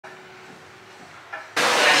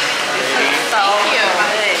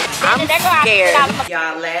scared.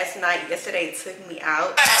 Y'all, yesterday took me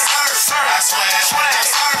out.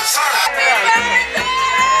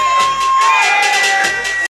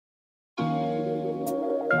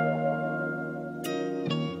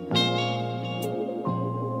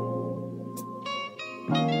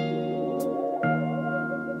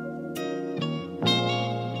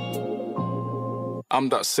 I'm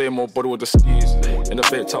that same old body with the skis. In the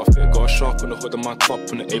baked outfit, got a shark on the hood of my top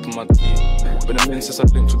and the ape on my teeth. Been a minute since I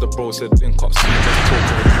linked with the bro, said link up, see, let's talk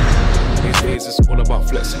with it. These days it's all about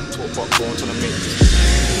flexing, talk about going to the make this.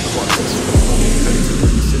 I got sex with the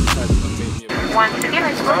phone, sit tight and make me. Once again,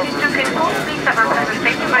 it's going to take full speed of our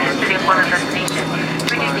presentation by the city of one destination.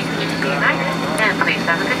 Reducing speed to be United, and please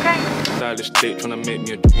have a good day. Stylish date trying to make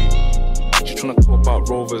me a dream. She tryna talk about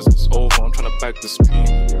rovers, it's over, I'm tryna bag the stream.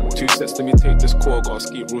 2 sets, let me take this call, gotta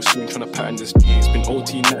ski real soon, tryna pattern this G's. Been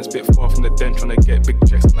OT nights, bit far from the den, tryna get big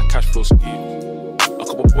checks and a cash flow scheme. A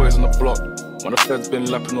couple boys on the block, when the feds been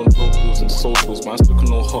lapping on locals and socials, man's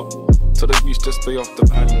looking all hot. So the beach just stay off the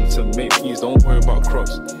island to make peas, don't worry about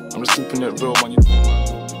crops. I'm just keeping it real, man, you know,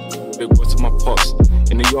 man. Big boy to my pops,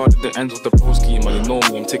 in the yard at the end of the bro scheme, man, you know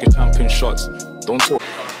me, I'm taking champion shots. Don't talk.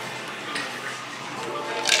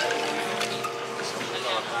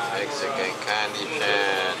 Mexican candy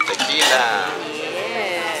pan, tequila.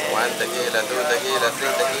 Yeah. 1 tequila, 2 tequila,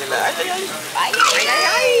 3 tequila. Ay,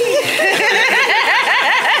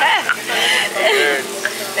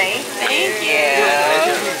 Thank you.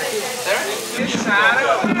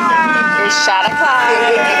 It's shot o'clock.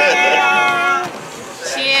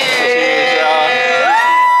 Cheers.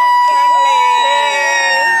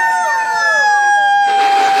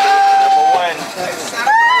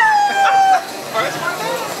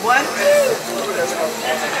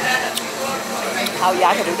 Oh,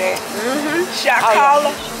 y'all can do that. Shot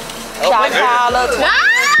caller. Shot caller.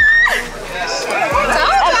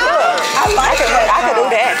 I like it, but I can do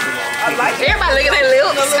that. I like it. Everybody look at their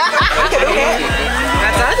lips. I can do that. I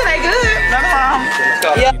told you they good.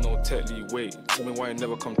 Yeah. No techly, wait. Tell me why you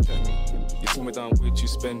never come check me. You pull me down way too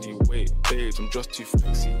spendy. Wait, babes, I'm just too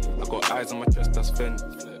flexy. I got eyes on my chest, that's fendi.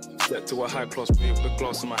 Step to a high class babe with a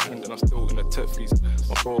glass in my hand and I'm still in the tech fleece.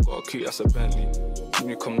 My bro got a cute, that's a Bentley. When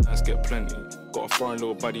you come nice, get plenty. Got a foreign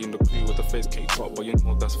little body in the crew with a face cake top, but you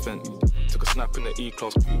know that's Fenty. Took a snap in the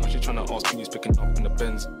E-class crew, now she tryna ask me who's picking up in the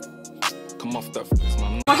Benz. Come off that flex,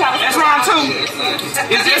 man. That's round 2.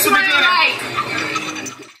 Is this the beginning?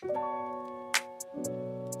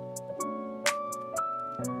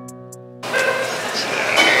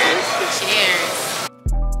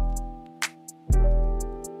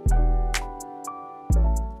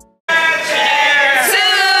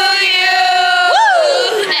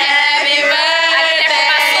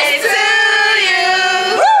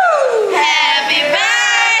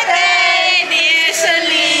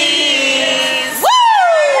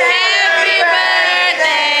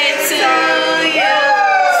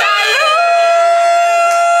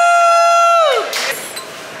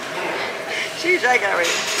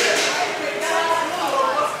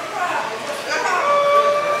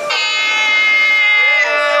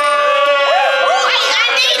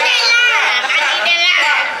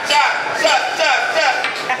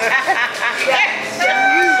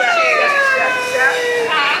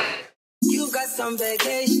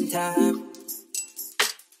 Vacation time.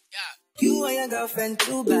 You and your girlfriend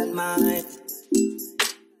too bad, man.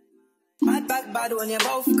 Bad when you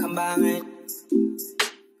both combine.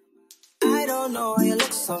 I don't know why you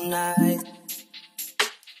look so nice.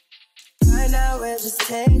 Right now we're just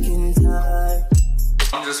taking time.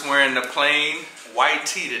 I'm just wearing the plain white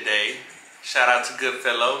tee today. Shout out to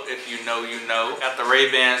Goodfellow, if you know, you know. Got the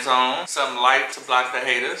Ray-Bans on, something light to block the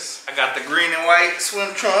haters. I got the green and white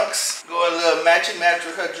swim trunks. Go a little match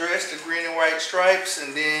with her dress, the green and white stripes,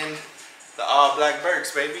 and then the all black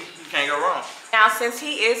Birks, baby. You can't go wrong. Now, since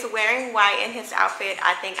he is wearing white in his outfit,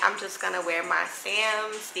 I think I'm just gonna wear my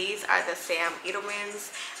Sams. These are the Sam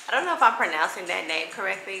Edelmans. I don't know if I'm pronouncing that name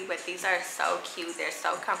correctly, but these are so cute. They're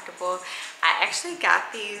so comfortable. I actually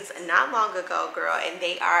got these not long ago, girl, and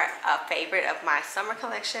they are a favorite of my summer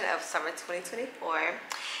collection of summer 2024.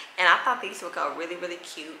 And I thought these would go really, really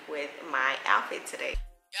cute with my outfit today.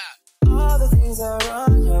 All the things are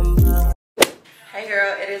on your mind. Hey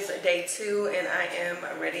girl, it is day 2 and I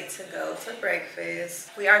am ready to go to breakfast.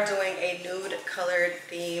 We are doing a nude colored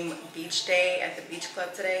theme beach day at the beach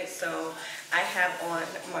club today. So I have on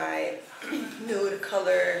my nude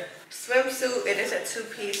color swimsuit. It is a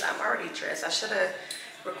 2-piece. I'm already dressed. I should have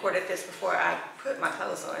recorded this before I put my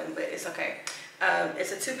clothes on, but it's okay.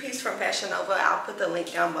 It's a 2-piece from Fashion Nova. I'll put the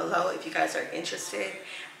link down below if you guys are interested.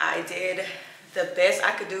 I did the best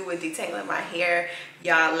I could do with detangling my hair.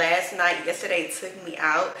 Y'all, yesterday took me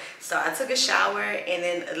out. So I took a shower and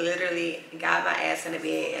then literally got my ass in the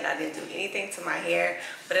bed and I didn't do anything to my hair.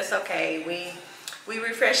 But it's okay. We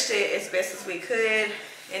refreshed it as best as we could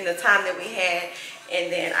in the time that we had. And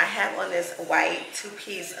then I have on this white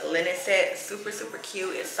 2-piece linen set. Super, super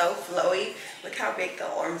cute. It's so flowy. Look how big the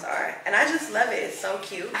arms are. And I just love it. It's so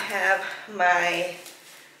cute. I have my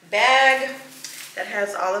bag that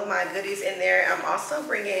has all of my goodies in there. I'm also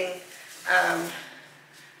bringing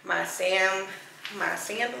my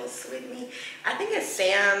sandals with me. I think it's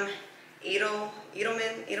Sam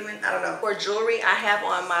Edelman, I don't know. For jewelry, I have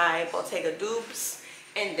on my Bottega dupes,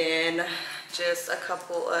 and then just a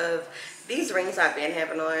couple of these rings I've been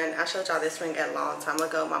having on. I showed y'all this ring a long time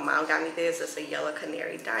ago. My mom got me this. It's a yellow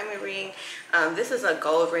canary diamond ring. This is a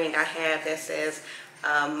gold ring I have that says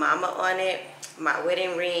Mama on it. My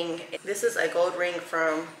wedding ring. This is a gold ring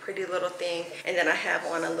from Pretty Little Thing, and then I have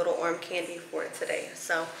on a little arm candy for it today.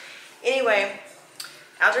 So anyway,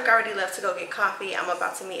 Aldrich already left to go get coffee. I'm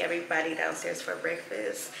about to meet everybody downstairs for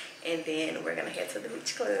breakfast, and then we're gonna head to the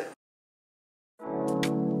beach club.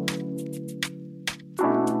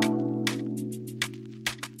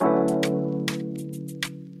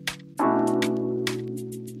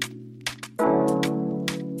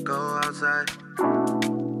 Go outside.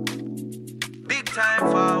 Big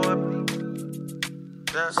time forward.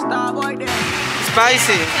 Starboy there.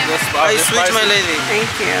 Spicy. Are you sweet, my lady?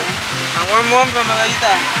 Thank you. And one from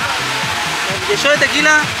Margarita. You sure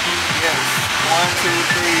tequila? Yes. 1, 2,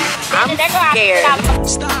 3. I'm scared.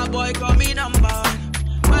 Starboy, call me number one.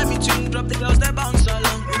 Buy me drink, drop the gloves, they bounce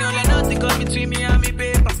along. We don't let nothing come between me and me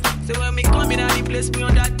paper. So when me come in and he place me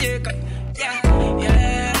on that taker. Yeah,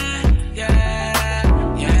 yeah, yeah.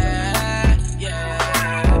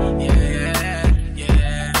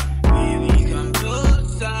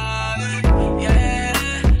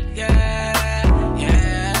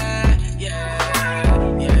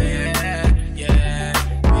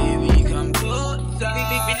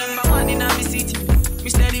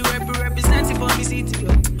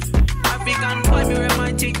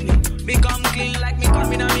 Become clean like me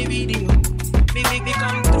coming on me video. Me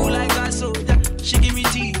come through like a soldier. She give me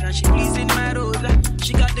tea and she pleasing my road.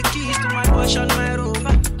 She got the keys to my Porsche on my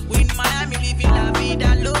Rover. We in Miami living la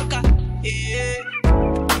vida loca. Yeah,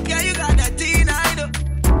 yeah, you got that teen, I know.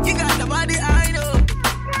 You got the body, I know.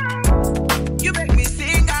 You make me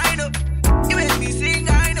sing, I know. You make me sing,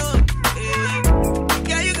 I know.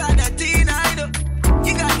 Yeah, you got that teen, I know.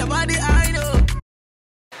 You got the body, I know.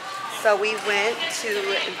 So we went to the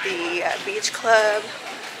beach club,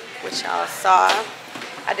 which y'all saw.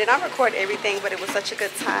 I did not record everything, but it was such a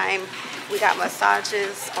good time. We got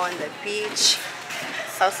massages on the beach.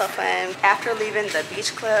 So fun. After leaving the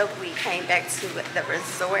beach club, we came back to the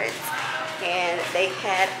resort and they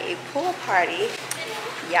had a pool party.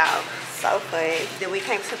 Y'all, so fun. Then we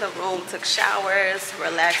came to the room, took showers,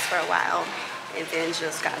 relaxed for a while, and then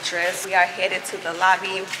just got dressed. We are headed to the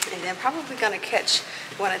lobby and then probably gonna catch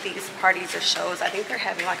one of these parties or shows. I think they're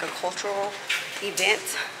having like a cultural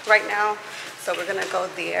event right now. So we're gonna go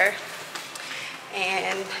there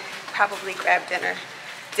and probably grab dinner.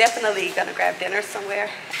 Definitely gonna grab dinner somewhere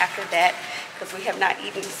after that because we have not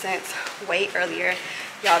eaten since way earlier.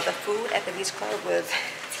 Y'all, the food at the beach club was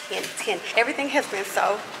 10/10. Everything has been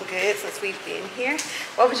so good since we've been here.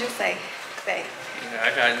 What would you say, babe? Yeah,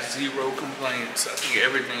 I got 0 complaints. I think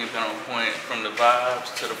everything has been on point, from the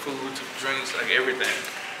vibes to the food to the drinks, like everything.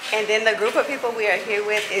 And then the group of people we are here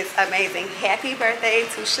with is amazing. Happy birthday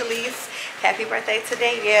to Shalise. Happy birthday to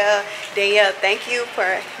Danielle. Danielle, thank you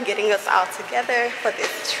for getting us all together for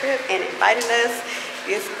this trip and inviting us.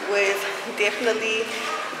 This was definitely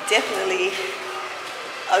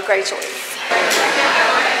a great choice.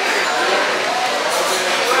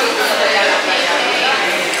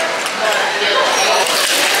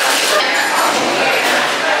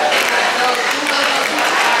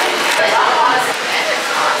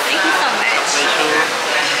 Thank you so much.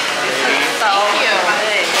 So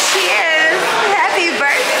good. Cheers. Happy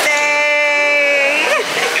birthday.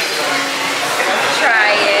 Try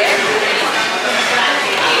it.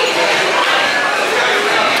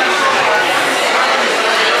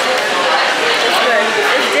 It's good.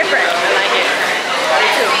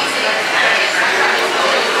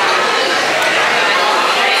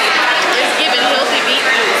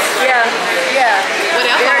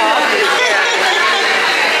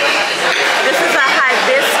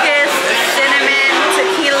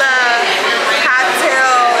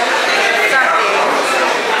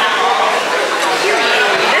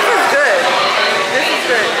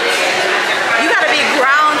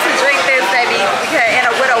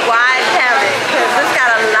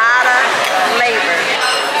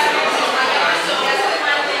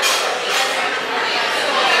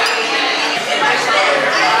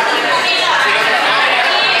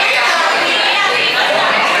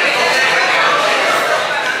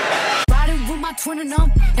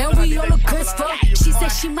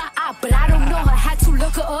 she my eye, but I don't know her. Had to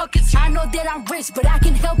look her up. I know that I'm rich, but I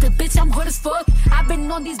can help it, bitch. I'm hood as fuck. I've been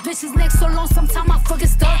on these bitches' necks so long, sometimes I fucking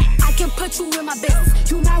stuck. I can put you in my business.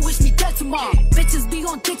 You might wish me dead tomorrow. Bitches be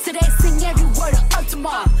on dick today, sing every word of up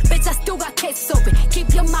tomorrow. Bitch, I still got cases open.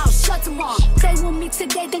 Keep your mouth shut tomorrow. Stay with me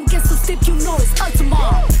today, then get some sleep. You know it's up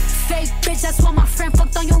tomorrow. Fake bitch, that's why my friend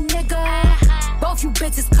fucked on your nigga. Both you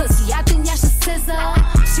bitches pussy, I think y'all should scissor.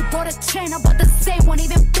 She bought a chain, I bought the same one,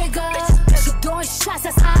 even bigger. She throwing shots,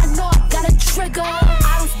 that's how I know I got a trigger.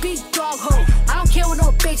 I don't speak dog hoe, I don't care what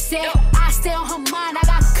no bitch say. I stay on her mind, I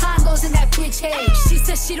got condos in that bitch head. She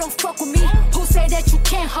said she don't fuck with me, who say that you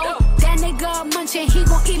can't hold? That nigga munching, he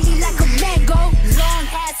gon' eat me like a mango. Long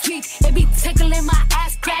ass week, it be tickling my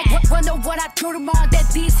ass crack. Wonder what I do tomorrow that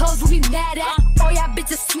these hoes will be mad at. Oh yeah,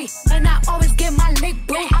 bitch is sweet, and I always get my lick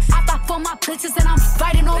boo. I fight for my bitches and I'm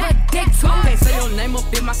fighting over dick too. Can't say your name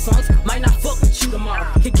up in my songs, might not fuck with you tomorrow.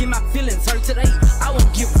 Can get my feelings hurt today, I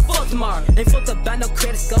won't give a fuck tomorrow. Ain't fucked up by no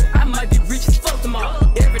credit score, I might be rich as fuck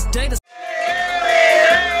tomorrow. Every day the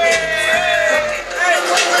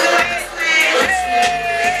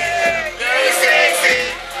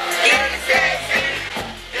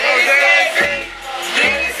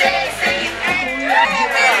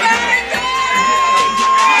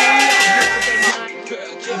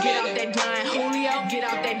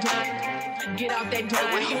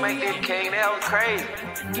crazy.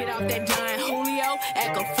 Get off that giant Julio,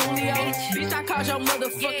 act a folio. Bitch, I called your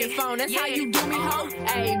motherfucking phone. That's how you do me, ho.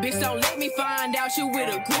 Ayy, bitch, don't let me find out you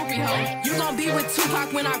with a groupie, ho. You gon' be with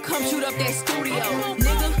Tupac when I come shoot up that studio.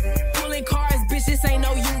 Nigga, pulling cars, bitch, this ain't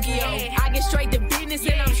no Yu-Gi-Oh. I get straight to business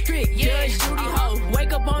and I'm strict. Judge Judy, ho.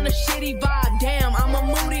 Wake up on a shitty vibe, damn, I'm a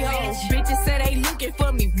moody ho. Bitches say they looking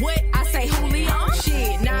for me. What? I say Julio.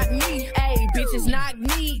 Shit, not me. Ayy, bitches not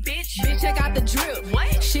me. Bitch, check out the drip.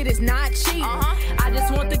 What? Shit is not cheap. I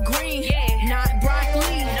just want the green, not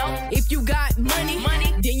broccoli. If you got money,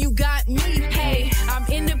 then you got me. Hey, I'm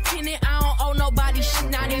independent, I don't owe nobody shit,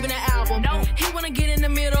 not even an album. He wanna get in the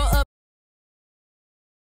middle of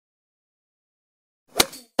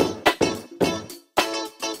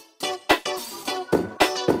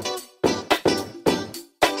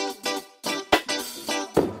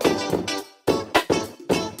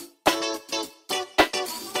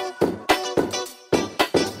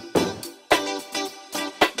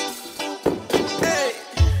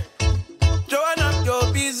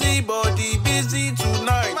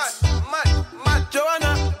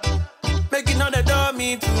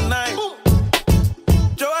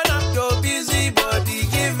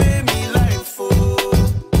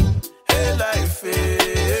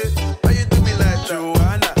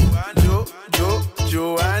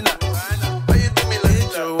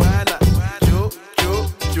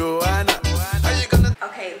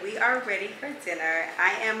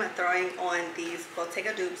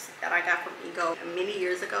that I got from Ego many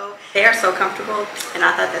years ago. They are so comfortable, and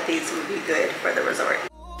I thought that these would be good for the resort.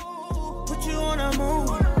 Put you on a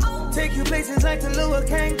move, take you places like TULUM or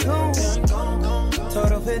Cancun.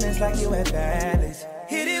 Total fitness like you at Bally's.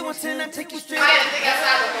 Hit it once and I take you straight. I didn't think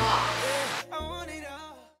outside the box. I want it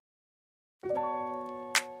all.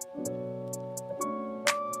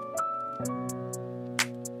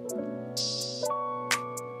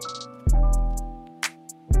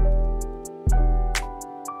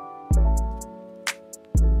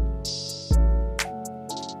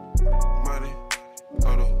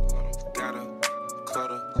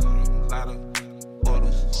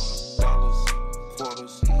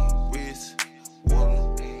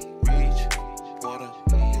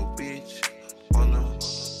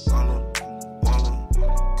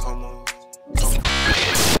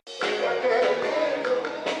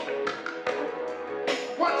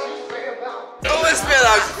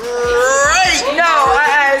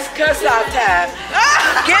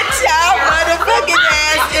 Get your motherfucking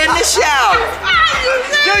ass in the shower.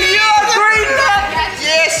 Do you agree, love?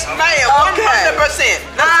 Yes, ma'am. 100%.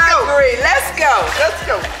 I agree. Let's go. Let's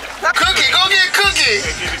go. Cookie, go get Cookie.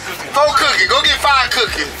 Go Cookie. Go get 5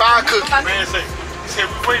 cookies. 5 cookies. Man said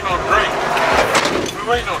we waiting on drink. We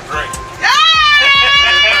waiting on drink.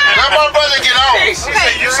 Let my brother get on.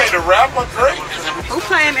 You say the rapper drink? Who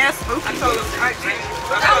playing that spooky?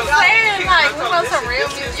 I'm saying, like, we want some real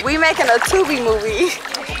music. We making a Tubi movie.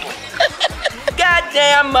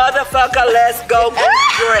 Goddamn motherfucker, let's go get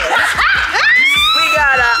dressed. We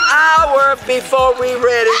got an hour before we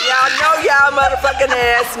ready. Y'all know y'all motherfucking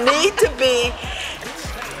ass need to be.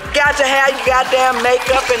 Got to have your goddamn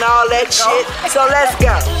makeup and all that shit. So let's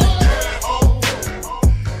go.